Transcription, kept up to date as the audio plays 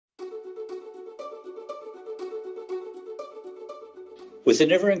With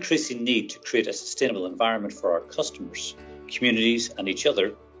an ever-increasing need to create a sustainable environment for our customers, communities and each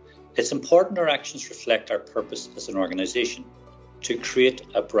other, it's important our actions reflect our purpose as an organisation to create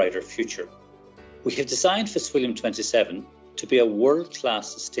a brighter future. We have designed Fitzwilliam 27 to be a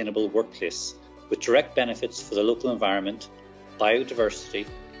world-class sustainable workplace with direct benefits for the local environment, biodiversity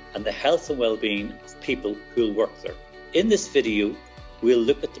and the health and well-being of people who will work there. In this video, we'll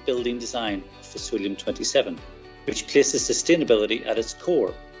look at the building design of Fitzwilliam 27, which places sustainability at its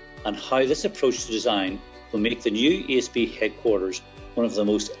core, and how this approach to design will make the new ESB headquarters one of the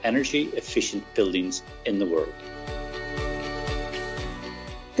most energy efficient buildings in the world.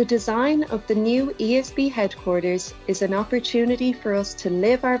 The design of the new ESB headquarters is an opportunity for us to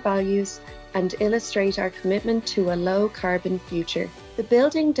live our values and illustrate our commitment to a low carbon future. The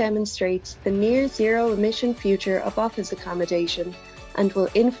building demonstrates the near zero emission future of office accommodation and will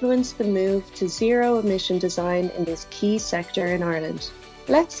influence the move to zero emission design in this key sector in Ireland.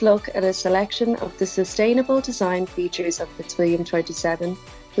 Let's look at a selection of the sustainable design features of Fitzwilliam 27,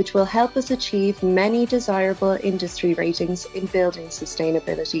 which will help us achieve many desirable industry ratings in building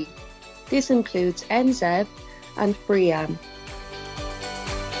sustainability. This includes NZEB and BREEAM.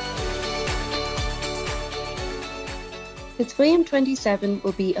 Fitzwilliam 27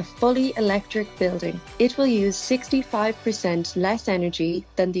 will be a fully electric building. It will use 65% less energy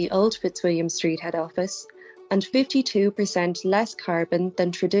than the old Fitzwilliam Street head office and 52% less carbon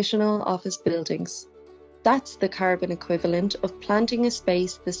than traditional office buildings. That's the carbon equivalent of planting a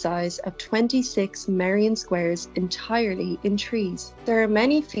space the size of 26 Merrion Squares entirely in trees. There are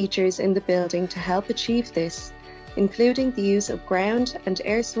many features in the building to help achieve this, including the use of ground and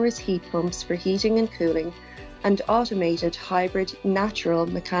air source heat pumps for heating and cooling, and automated hybrid natural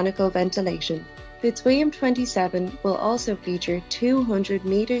mechanical ventilation. Fitzwilliam 27 will also feature 200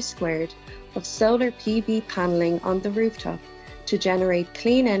 metres squared of solar PV panelling on the rooftop to generate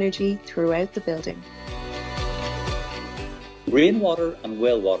clean energy throughout the building. Rainwater and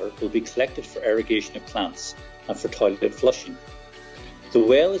well water will be collected for irrigation of plants and for toilet flushing. The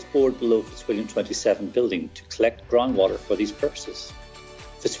well is bored below Fitzwilliam 27 building to collect groundwater for these purposes.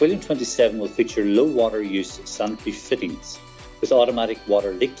 Fitzwilliam 27 will feature low water use sanitary fittings with automatic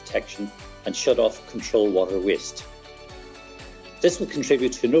water leak detection and shut-off control water waste. This will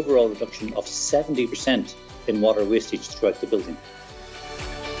contribute to an overall reduction of 70% in water wastage throughout the building.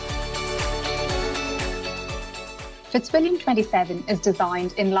 Fitzwilliam 27 is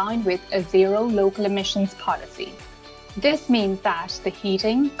designed in line with a zero local emissions policy. This means that the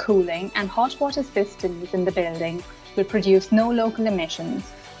heating, cooling and hot water systems in the building will produce no local emissions,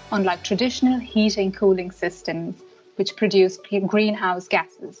 unlike traditional heating-cooling systems which produce greenhouse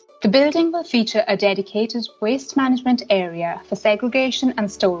gases. The building will feature a dedicated waste management area for segregation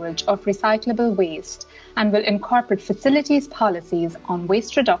and storage of recyclable waste and will incorporate facilities policies on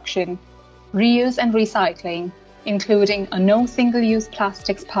waste reduction, reuse and recycling, including a no single-use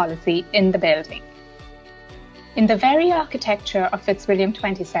plastics policy in the building. In the very architecture of Fitzwilliam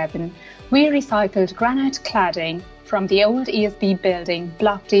 27, we recycled granite cladding from the old ESB building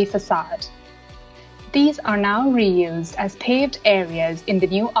Block D facade. These are now reused as paved areas in the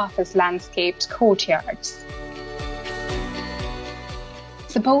new office landscaped courtyards.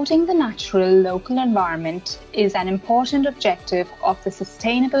 Supporting the natural local environment is an important objective of the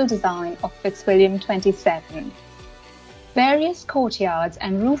sustainable design of Fitzwilliam 27. Various courtyards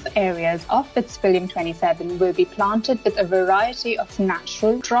and roof areas of Fitzwilliam 27 will be planted with a variety of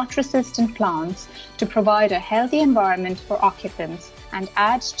natural, drought-resistant plants to provide a healthy environment for occupants and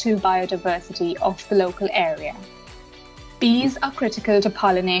add to biodiversity of the local area. Bees are critical to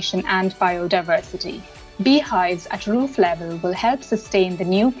pollination and biodiversity. Beehives at roof level will help sustain the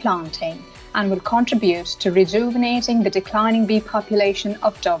new planting and will contribute to rejuvenating the declining bee population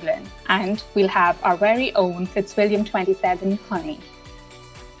of Dublin. And we'll have our very own Fitzwilliam 27 honey.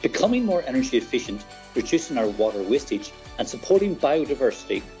 Becoming more energy efficient, reducing our water wastage and supporting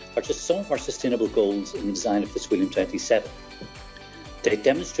biodiversity are just some of our sustainable goals in the design of Fitzwilliam 27. They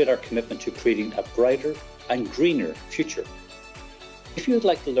demonstrate our commitment to creating a brighter and greener future. If you would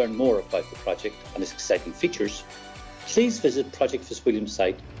like to learn more about the project and its exciting features, please visit Project Fitzwilliam's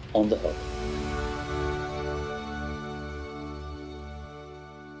site on the Hub.